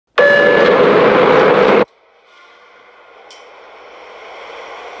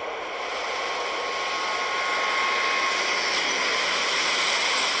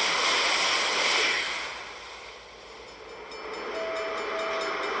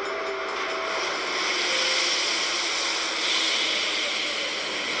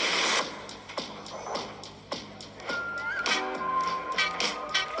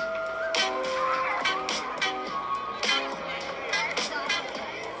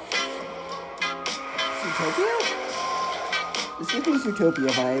Zootopia? This gives me Zootopia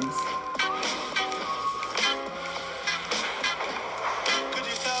vibes.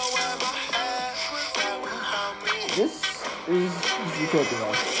 This is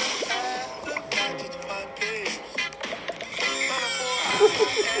Zootopia.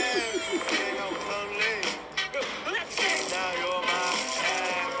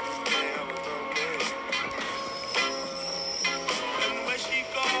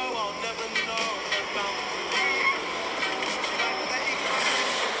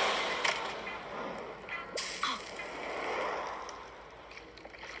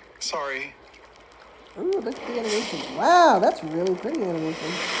 Sorry. Ooh, that's the animation. Wow, that's really pretty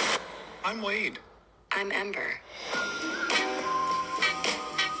animation. I'm Wade. I'm Ember.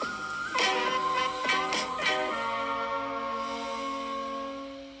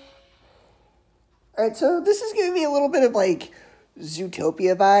 Alright, so this is giving me a little bit of, like,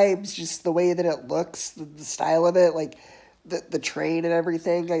 Zootopia vibes, just the way that it looks, the style of it, like, the train and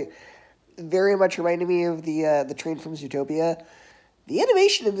everything. Very much reminded me of the train from Zootopia. The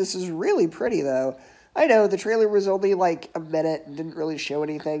animation in this is really pretty, though. I know, the trailer was only, like, a minute and didn't really show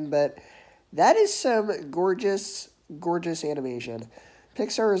anything, but that is some gorgeous, gorgeous animation.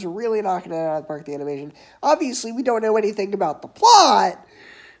 Pixar is really knocking it out of the park, the animation. Obviously, we don't know anything about the plot,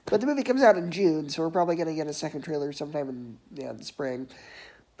 but the movie comes out in June, so we're probably going to get a second trailer sometime in the spring.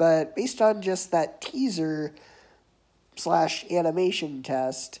 But based on just that teaser / animation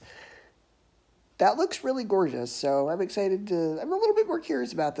test, that looks really gorgeous. So I'm excited I'm a little bit more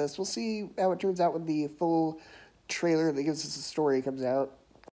curious about this. We'll see how it turns out when the full trailer that gives us the story comes out.